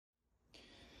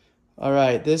All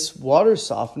right, this water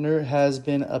softener has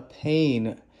been a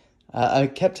pain. I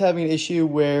kept having an issue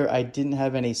where I didn't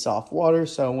have any soft water,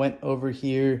 so I went over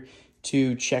here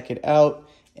to check it out,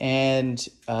 and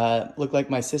looked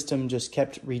like my system just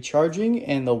kept recharging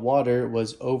and the water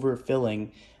was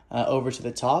overfilling over to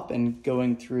the top and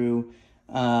going through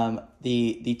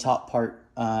the top part,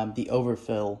 the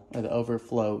overfill or the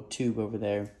overflow tube over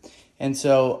there. And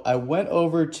so I went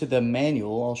over to the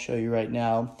manual, I'll show you right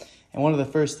now. And one of the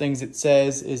first things it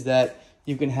says is that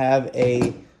you can have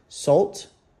a salt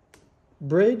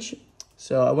bridge.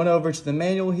 So I went over to the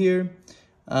manual here,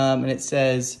 and it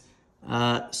says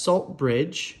salt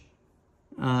bridge.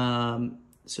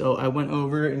 So I went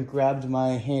over and grabbed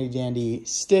my handy dandy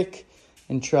stick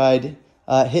and tried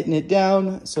hitting it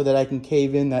down so that I can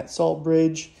cave in that salt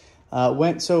bridge.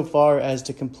 Went so far as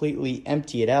to completely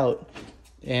empty it out.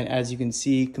 And as you can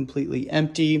see, completely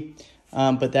empty.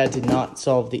 But that did not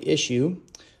solve the issue.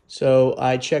 So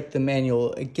I checked the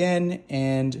manual again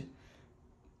and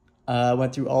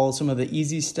went through some of the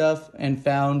easy stuff and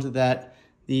found that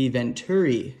the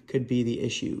Venturi could be the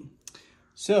issue.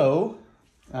 So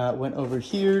went over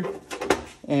here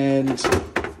and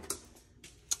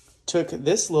took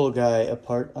this little guy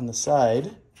apart on the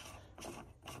side,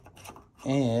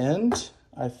 and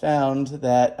I found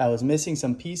that I was missing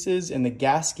some pieces, and the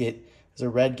gasket, there's a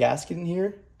red gasket in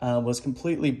here, was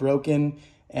completely broken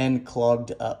and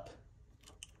clogged up.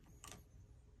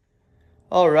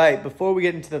 All right, before we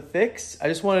get into the fix, I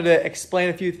just wanted to explain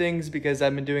a few things because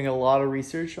I've been doing a lot of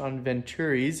research on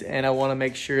Venturis, and I want to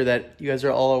make sure that you guys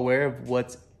are all aware of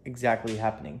what's exactly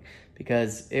happening,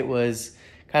 because it was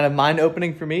kind of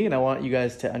mind-opening for me and I want you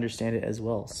guys to understand it as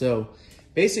well. So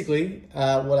basically,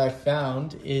 what I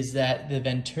found is that the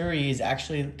Venturi is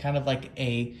actually kind of like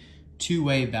a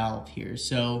two-way valve here.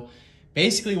 So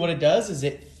basically what it does is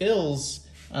it fills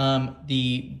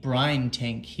the brine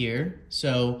tank here.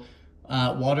 So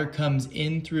water comes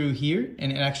in through here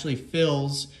and it actually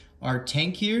fills our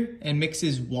tank here and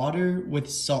mixes water with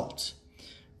salt,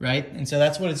 right? And so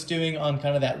that's what it's doing on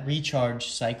kind of that recharge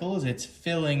cycle, is it's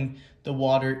filling the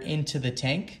water into the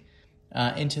tank,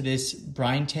 into this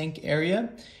brine tank area.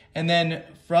 And then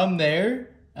from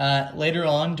there, later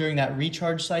on during that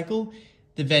recharge cycle,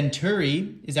 the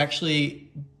Venturi is actually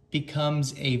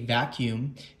becomes a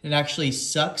vacuum. It actually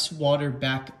sucks water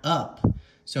back up.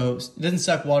 So it doesn't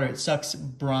suck water, it sucks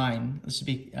brine. Let's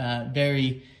be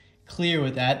very clear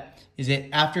with that, is that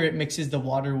after it mixes the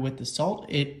water with the salt,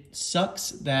 it sucks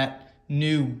that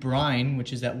new brine,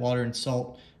 which is that water and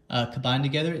salt combined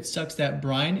together. It sucks that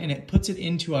brine and it puts it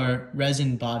into our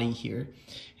resin body here.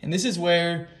 And this is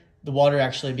where the water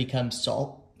actually becomes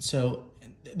salt. So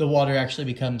the water actually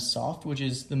becomes soft, which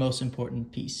is the most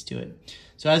important piece to it.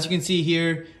 So as you can see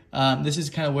here, this is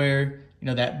kind of where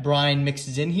that brine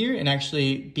mixes in here and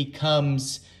actually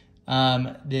becomes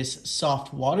this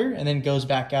soft water, and then goes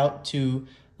back out to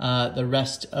the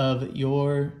rest of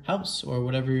your house or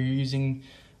whatever you're using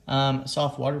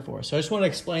soft water for. So I just want to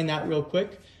explain that real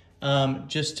quick,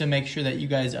 just to make sure that you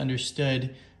guys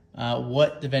understood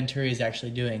what the Venturi is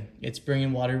actually doing. It's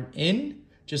bringing water in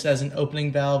just as an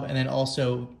opening valve, and then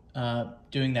also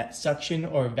doing that suction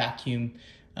or vacuum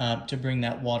to bring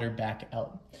that water back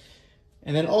out.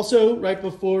 And then also, right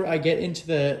before I get into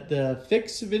the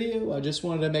fix video, I just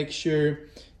wanted to make sure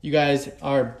you guys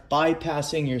are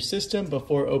bypassing your system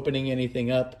before opening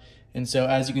anything up. And so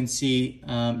as you can see,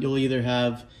 you'll either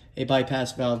have a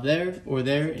bypass valve there or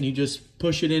there, and you just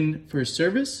push it in for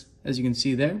service, as you can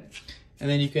see there. And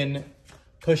then you can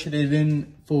push it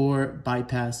in for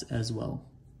bypass as well,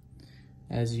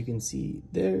 as you can see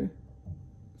there.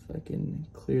 If I can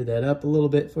clear that up a little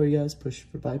bit for you guys, push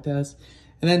for bypass.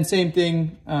 And then same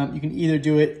thing, you can either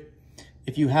do it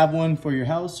if you have one for your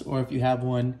house, or if you have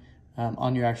one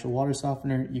on your actual water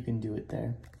softener, you can do it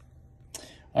there.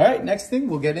 All right, next thing,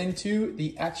 we'll get into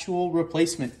the actual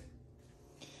replacement.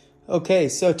 Okay,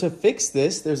 so to fix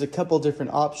this, there's a couple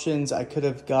different options. I could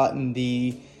have gotten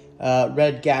the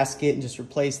red gasket and just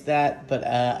replaced that, but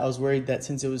I was worried that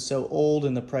since it was so old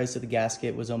and the price of the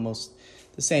gasket was almost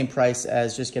the same price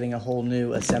as just getting a whole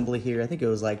new assembly here. I think it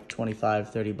was like 25,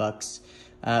 30 bucks.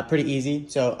 Pretty easy.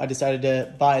 So I decided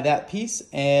to buy that piece,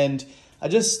 and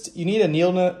you need a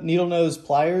needle nose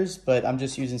pliers, but I'm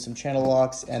just using some channel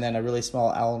locks and then a really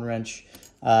small Allen wrench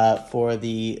for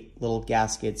the little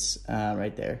gaskets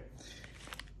right there.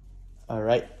 All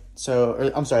right.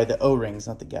 So, I'm sorry, the O-rings,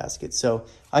 not the gaskets. So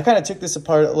I kind of took this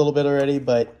apart a little bit already,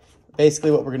 but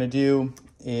basically what we're going to do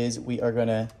is we are going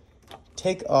to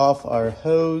take off our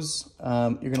hose.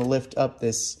 You're going to lift up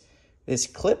this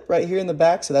clip right here in the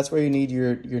back. So that's where you need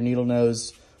your needle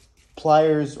nose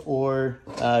pliers or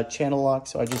channel lock,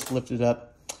 so I just lift it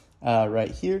up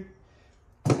right here.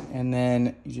 And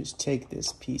then you just take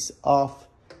this piece off,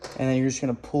 and then you're just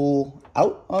gonna pull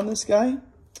out on this guy,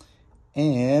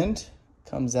 and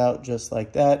comes out just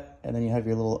like that. And then you have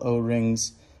your little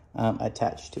O-rings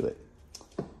attached to it.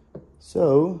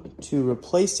 So to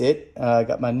replace it, I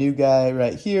got my new guy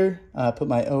right here. Put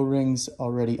my O-rings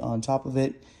already on top of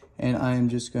it, and I'm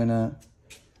just gonna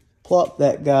plop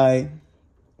that guy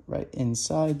right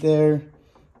inside there,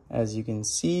 as you can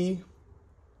see.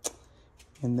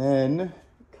 And then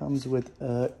it comes with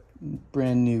a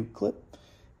brand new clip.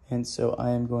 And so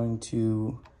I am going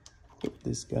to clip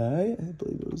this guy, I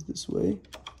believe it was this way.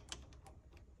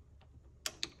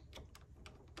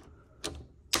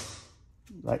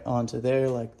 Right onto there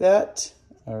like that.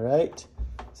 All right,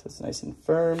 so it's nice and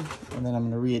firm. And then I'm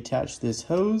gonna reattach this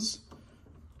hose,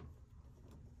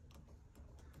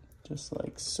 just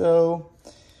like so.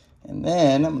 And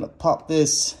then I'm gonna pop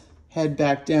this head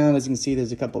back down. As you can see,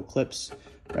 there's a couple clips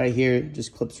right here. It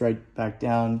just clips right back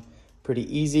down, pretty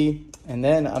easy. And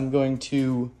then I'm going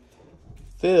to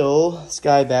fill this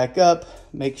guy back up,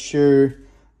 make sure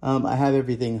I have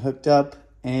everything hooked up,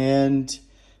 and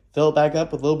fill it back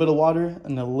up with a little bit of water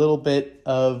and a little bit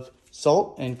of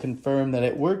salt, and confirm that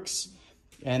it works.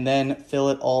 And then fill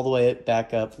it all the way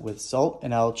back up with salt,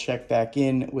 and I'll check back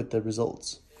in with the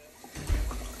results.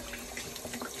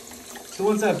 So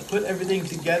once I've put everything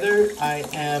together, I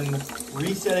am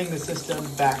resetting the system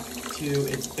back to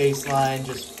its baseline.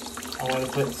 I want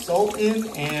to put salt in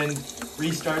and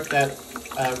restart that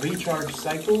recharge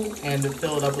cycle, and to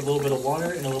fill it up with a little bit of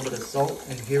water and a little bit of salt,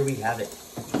 and here we have it.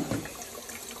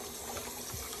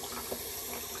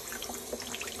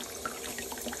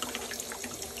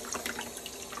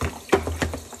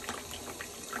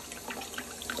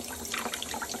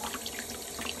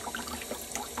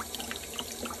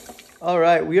 All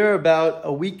right, we are about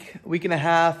a week and a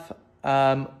half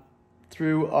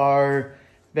through our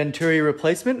Venturi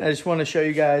replacement. I just want to show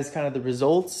you guys kind of the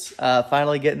results.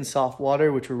 Finally getting soft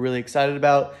water, which we're really excited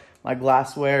about. My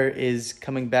glassware is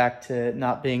coming back to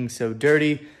not being so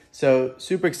dirty. So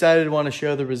super excited, want to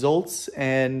show the results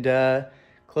and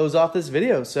close off this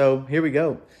video. So here we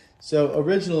go. So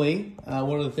originally,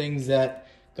 one of the things that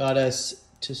got us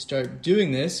to start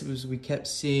doing this was we kept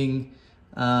seeing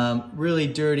really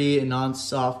dirty and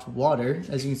non-soft water.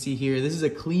 As you can see here, this is a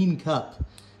clean cup,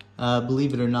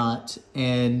 believe it or not,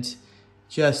 and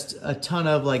just a ton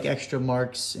of like extra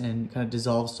marks and kind of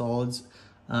dissolved solids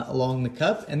along the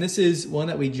cup. And this is one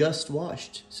that we just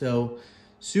washed. So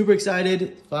super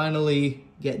excited, finally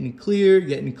getting clear,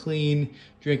 getting clean,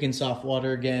 drinking soft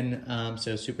water again.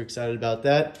 So super excited about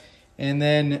that. And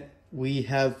then we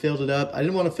have filled it up. I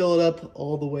didn't want to fill it up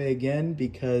all the way again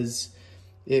because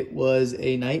it was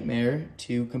a nightmare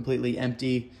to completely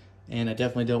empty, and I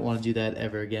definitely don't want to do that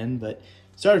ever again. But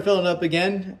started filling it up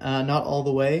again, not all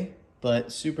the way,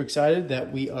 but super excited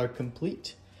that we are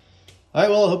complete. All right,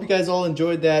 well, I hope you guys all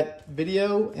enjoyed that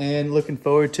video, and looking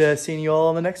forward to seeing you all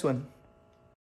on the next one.